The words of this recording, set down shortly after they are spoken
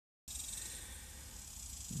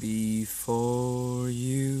Before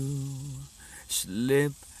you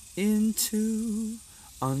slip into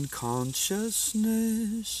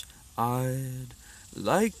unconsciousness, I'd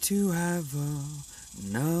like to have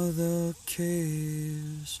another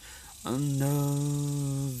kiss,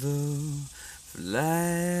 another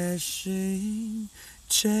flashing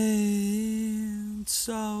chance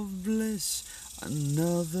of bliss,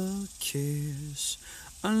 another kiss,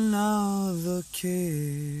 another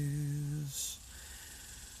kiss.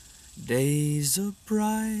 Days are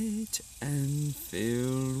bright and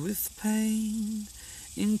filled with pain.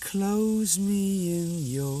 Enclose me in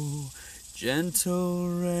your gentle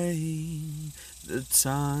rain. The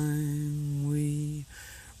time we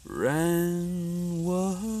ran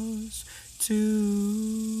was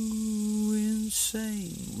too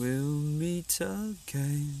insane. We'll meet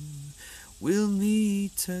again. We'll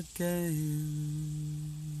meet again.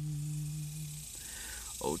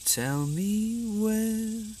 Oh, tell me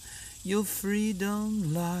where your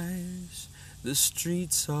freedom lies. The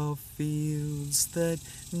streets are fields that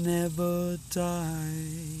never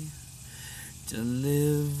die.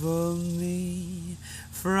 Deliver me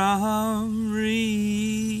from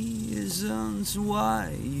reasons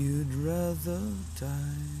why you'd rather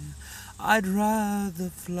die. I'd rather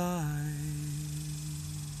fly.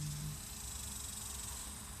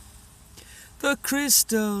 The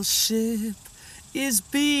crystal ship is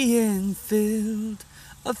being filled,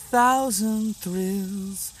 1,000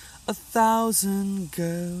 thrills, 1,000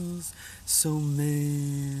 girls, so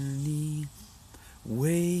many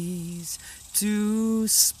ways to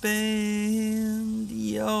spend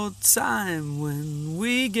your time. When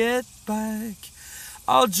we get back,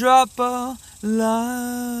 I'll drop a line.